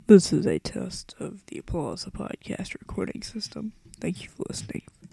This is a test of the Applause podcast recording system. Thank you for listening.